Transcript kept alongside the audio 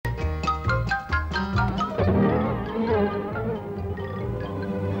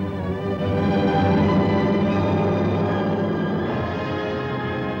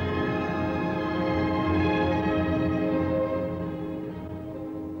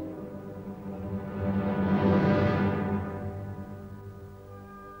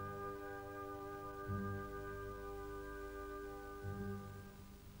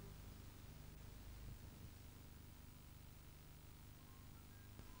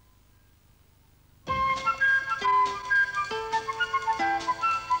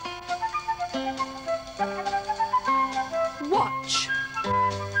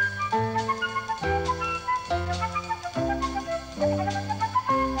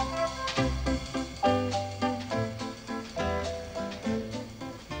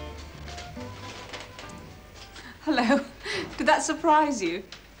Hello. Did that surprise you?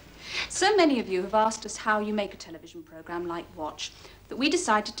 So many of you have asked us how you make a television programme like Watch that we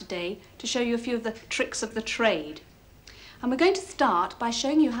decided today to show you a few of the tricks of the trade. And we're going to start by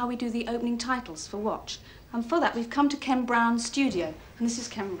showing you how we do the opening titles for Watch. And for that, we've come to Ken Brown's studio. And this is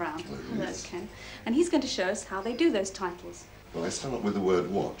Ken Brown. Hello, Ken. And he's going to show us how they do those titles. Well, I start with the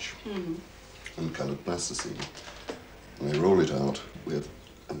word watch and coloured plasticine. And I roll it out with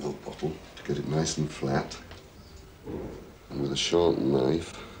a milk bottle to get it nice and flat. And with a sharp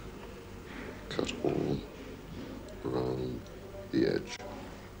knife, cut all around the edge.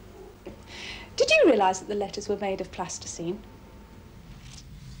 Did you realise that the letters were made of plasticine?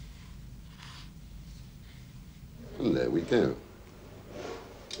 And there we go.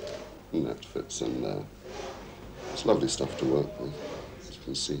 And that fits in there. It's lovely stuff to work with, as you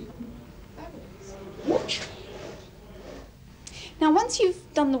can see. Watch. Now, once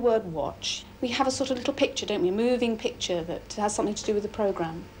you've done the word watch, we have a sort of little picture, don't we? A moving picture that has something to do with the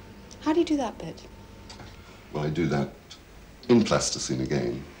programme. How do you do that bit? Well, I do that in plasticine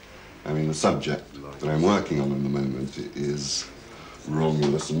again. I mean, the subject that I'm working on the moment is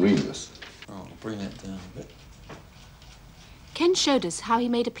Romulus and Remus. Oh, I'll bring it down a bit. Ken showed us how he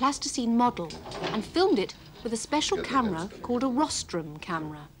made a plasticine model and filmed it with a special camera called a rostrum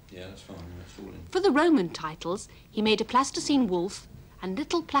camera. Yeah, that's fine. That's all in. For the Roman titles, he made a plasticine wolf and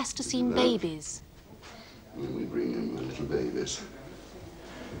little plasticine babies. And then we bring in the little babies.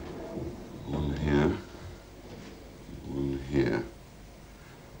 One here. One here.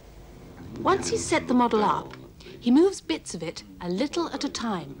 Once he's set the model up, he moves bits of it a little at a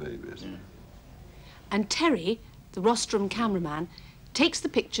time. And Terry, the rostrum cameraman, takes the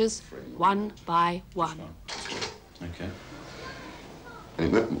pictures one by one. Okay. And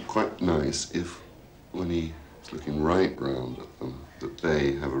it might be quite nice if, when he's looking right round at them, that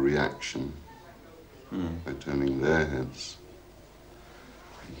they have a reaction by turning their heads.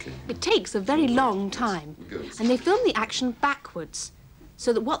 Okay. It takes a very long time, and they film the action backwards,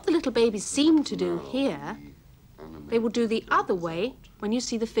 so that what the little babies seem to do here, they will do the other way when you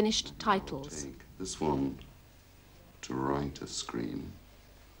see the finished titles. Take this one to right of screen,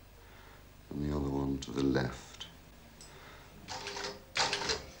 and the other one to the left.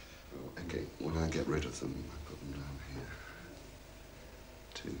 Okay, when I get rid of them, I put them down here.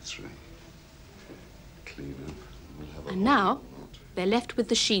 2, 3. Clean up. We'll have a And now, they're left with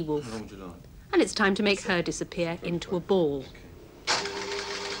the she-wolf. How long would you like? And it's time to make her disappear into a ball.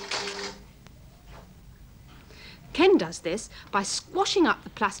 Ken does this by squashing up the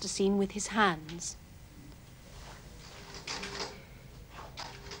plasticine with his hands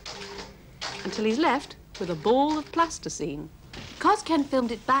until he's left with a ball of plasticine. Because Ken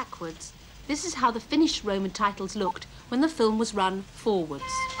filmed it backwards, this is how the finished Roman titles looked when the film was run forwards.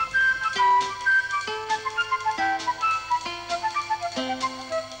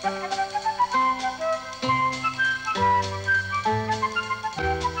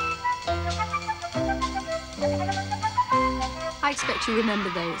 I expect you remember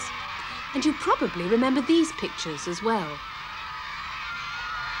those. And you probably remember these pictures as well.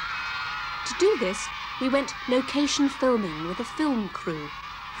 To do this, we went location filming with a film crew.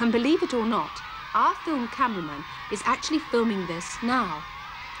 And believe it or not, our film cameraman is actually filming this now.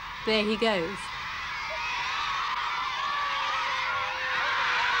 There he goes.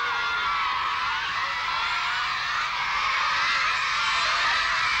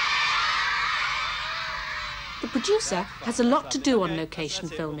 The producer has a lot to do on location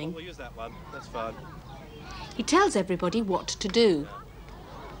filming. We'll use that one. That's fine. He tells everybody what to do.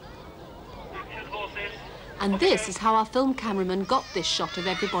 And this is how our film cameraman got this shot of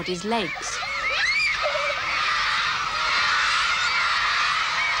everybody's legs.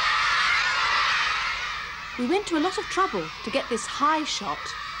 We went to a lot of trouble to get this high shot.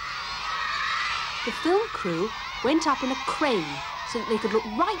 The film crew went up in a crane so that they could look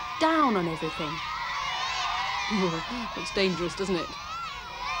right down on everything. Looks dangerous, doesn't it?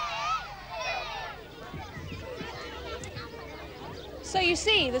 So you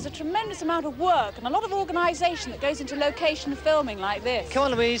see, there's a tremendous amount of work and a lot of organisation that goes into location filming like this. Come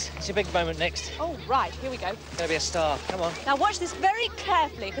on, Louise. It's your big moment next. Oh, right, here we go. You're gonna be a star. Come on. Now watch this very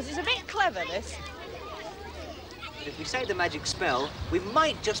carefully, because it's a bit clever, this. If we say the magic spell, we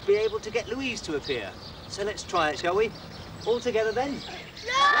might just be able to get Louise to appear. So let's try it, shall we? All together then.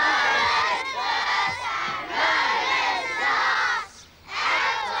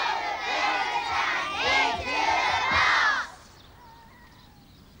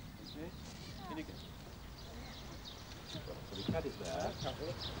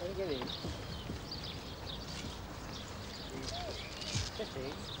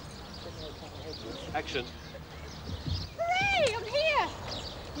 Action. Hey, I'm here!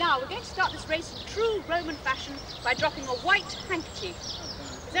 Now, we're going to start this race in true Roman fashion by dropping a white handkerchief.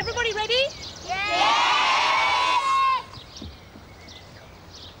 Is everybody ready? Yes!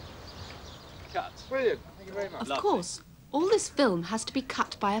 Cut. Brilliant. Thank you very much. Of course, all this film has to be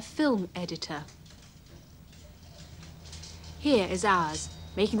cut by a film editor. Here is ours,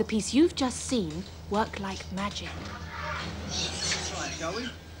 making the piece you've just seen work like magic. Let's try it, shall we?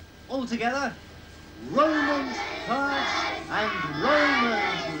 All together. Romans first and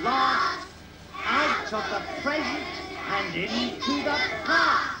Romans last, out of the present and into the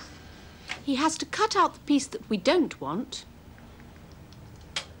past. He has to cut out the piece that we don't want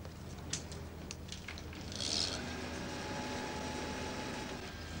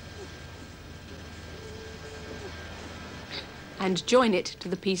and join it to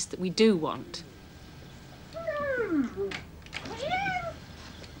the piece that we do want.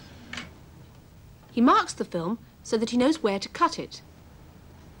 He marks the film so that he knows where to cut it.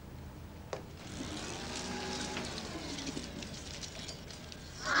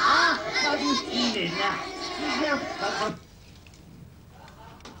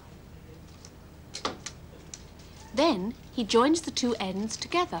 Then he joins the two ends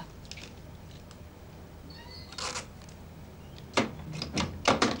together.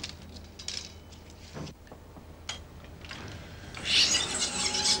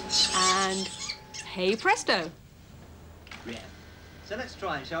 And hey presto! Yeah. So let's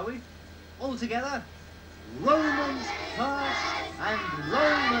try it, shall we? All together. Romans first and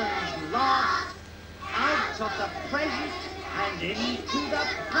Romans last, out of the present and into the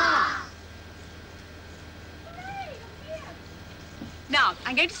past. Now,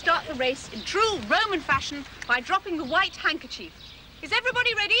 I'm going to start the race in true Roman fashion by dropping the white handkerchief. Is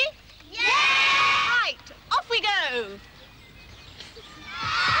everybody ready? Yes! Right, off we go!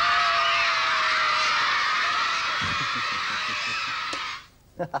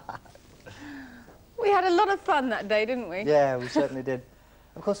 We had a lot of fun that day, didn't we? Yeah, we certainly did.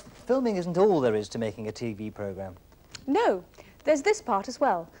 Of course, filming isn't all there is to making a TV programme. No, there's this part as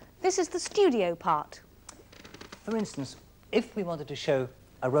well. This is the studio part. For instance, if we wanted to show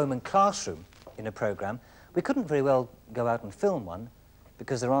a Roman classroom in a programme, we couldn't very well go out and film one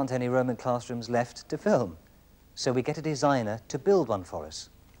because there aren't any Roman classrooms left to film. So we get a designer to build one for us.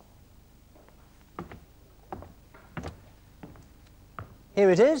 Here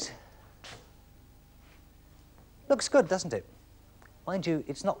it is. Looks good, doesn't it? Mind you,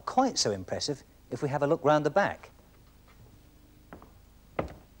 it's not quite so impressive if we have a look round the back.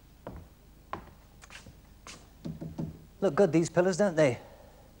 Look good, these pillars, don't they?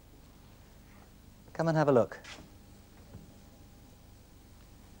 Come and have a look.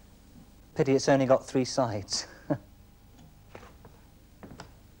 Pity it's only got 3 sides.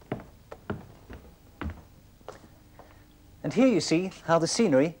 And here you see how the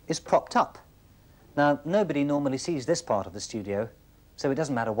scenery is propped up. Now, nobody normally sees this part of the studio, so it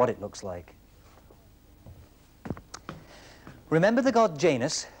doesn't matter what it looks like. Remember the god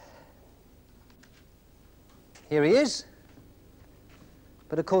Janus? Here he is.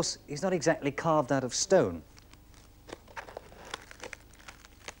 But of course, he's not exactly carved out of stone.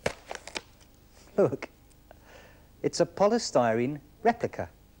 Look, it's a polystyrene replica.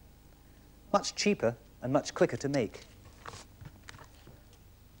 Much cheaper and much quicker to make.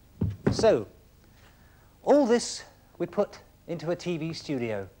 So, all this we put into a TV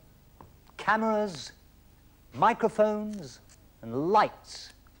studio. Cameras, microphones, and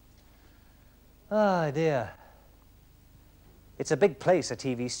lights. Ah, dear. It's a big place, a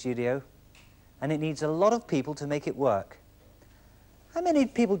TV studio, and it needs a lot of people to make it work. How many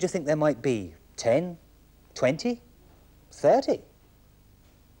people do you think there might be? 10? 20? 30?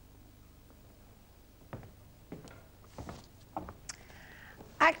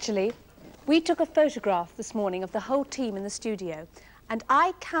 Actually, we took a photograph this morning of the whole team in the studio, and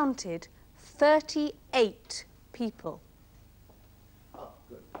I counted 38 people. Oh,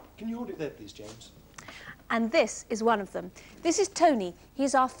 good. Can you hold it there, please, James? And this is one of them. This is Tony.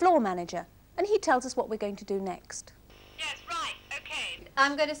 He's our floor manager, and he tells us what we're going to do next. Yes, right, okay.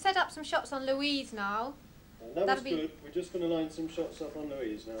 I'm going to set up some shots on Louise now. That was good. We're just going to line some shots up on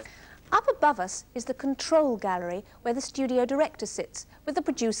Louise now. Up above us is the control gallery where the studio director sits with the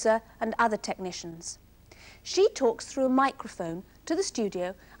producer and other technicians. She talks through a microphone to the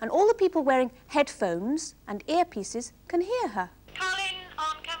studio, and all the people wearing headphones and earpieces can hear her. Colin,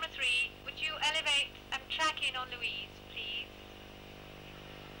 on camera 3, would you elevate and track in on Louise, please?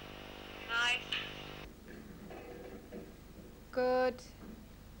 Nice. Good.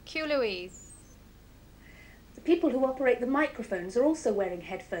 Cue Louise. The people who operate the microphones are also wearing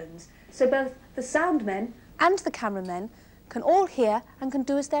headphones, so both the sound men and the cameramen can all hear and can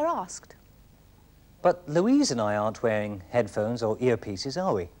do as they're asked. But Louise and I aren't wearing headphones or earpieces,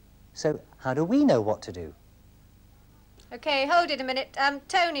 are we? So how do we know what to do? Okay, hold it a minute.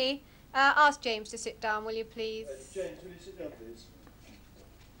 Tony, ask James to sit down, will you please? James, will you sit down, please?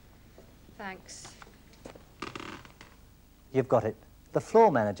 Thanks. You've got it. The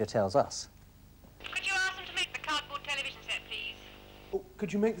floor manager tells us. Could you ask them to make the cardboard television set, please? Oh,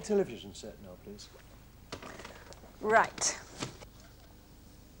 could you make the television set now, please? Right.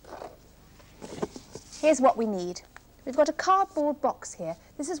 Here's what we need. We've got a cardboard box here.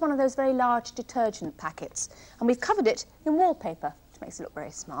 This is one of those very large detergent packets, and we've covered it in wallpaper, which makes it look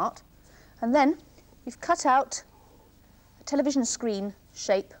very smart. And then we've cut out a television screen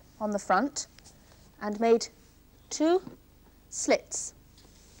shape on the front and made 2 slits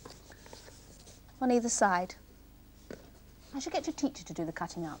on either side. I should get your teacher to do the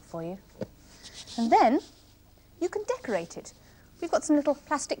cutting out for you. And then you can decorate it. We've got some little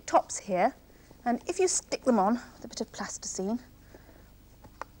plastic tops here, and if you stick them on with a bit of plasticine,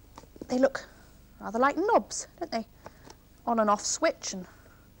 they look rather like knobs, don't they? On and off switch and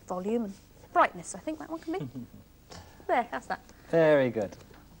volume and brightness, I think that one can be. There, that's that. Very good.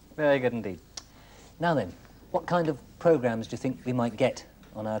 Very good indeed. Now then, what kind of programmes do you think we might get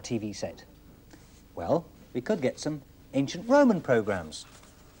on our TV set? Well, we could get some ancient Roman programmes.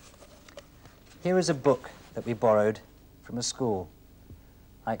 Here is a book that we borrowed from a school.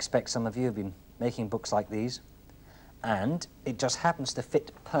 I expect some of you have been making books like these, and it just happens to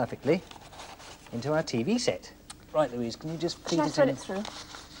fit perfectly into our TV set. Right, Louise, can you just feed Shall I it thread in it through?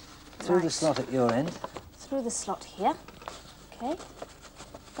 through the Right. slot at your end? Through the slot here. Okay.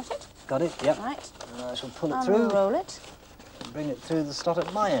 Got it? Got it? Yep. Right. And I shall pull it through, Unroll it. and bring it through the slot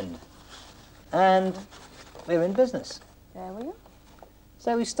at my end. And we're in business. There we go.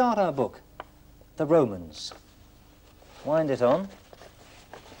 So we start our book, The Romans. Wind it on.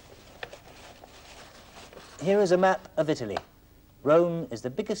 Here is a map of Italy. Rome is the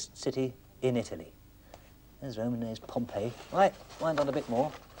biggest city in Italy. There's Rome and there's Pompeii. Right, wind on a bit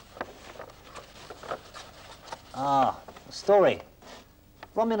more. Ah, the story.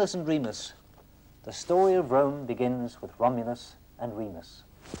 Romulus and Remus. The story of Rome begins with Romulus and Remus.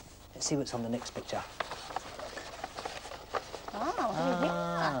 Let's see what's on the next picture.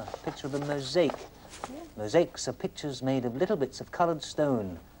 Oh, Picture of a mosaic. Mosaics are pictures made of little bits of coloured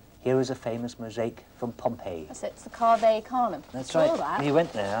stone. Here is a famous mosaic from Pompeii. that's it. It's the Cave Canem. That's Saw right. that. You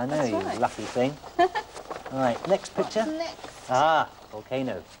went there, I know, That's you right. lucky thing. Right, next picture. Next. Ah,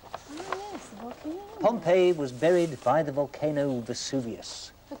 volcano. Oh, yes, the volcano. Pompeii was buried by the volcano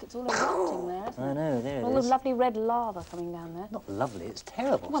Vesuvius. Look, it's all erupting there, isn't I it? know, there it All is. the lovely red lava coming down there. Not lovely, it's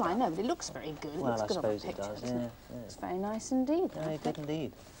terrible Well, stuff. I know, but it looks very good. It Well, looks I good on the suppose it picture, does, doesn't yeah. it? It's very nice indeed. Very good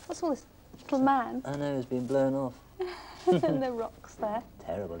indeed. What's all this little man I know, it's been blown off. and the rocks there?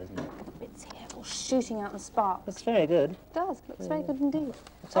 Terrible, isn't it? Bits here, all shooting out the sparks. Looks very good. It does. Looks very good indeed.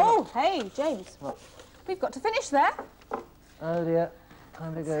 Let's have a- Oh, hey, James. What? We've got to finish there. Oh dear,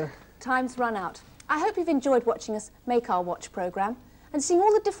 time to go. Time's run out. I hope you've enjoyed watching us make our watch programme and seeing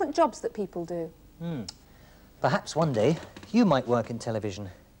all the different jobs that people do. Perhaps one day you might work in television.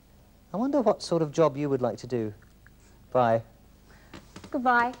 I wonder what sort of job you would like to do. Bye.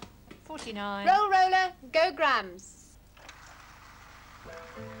 Goodbye. 49. Roll, roller, go Grams.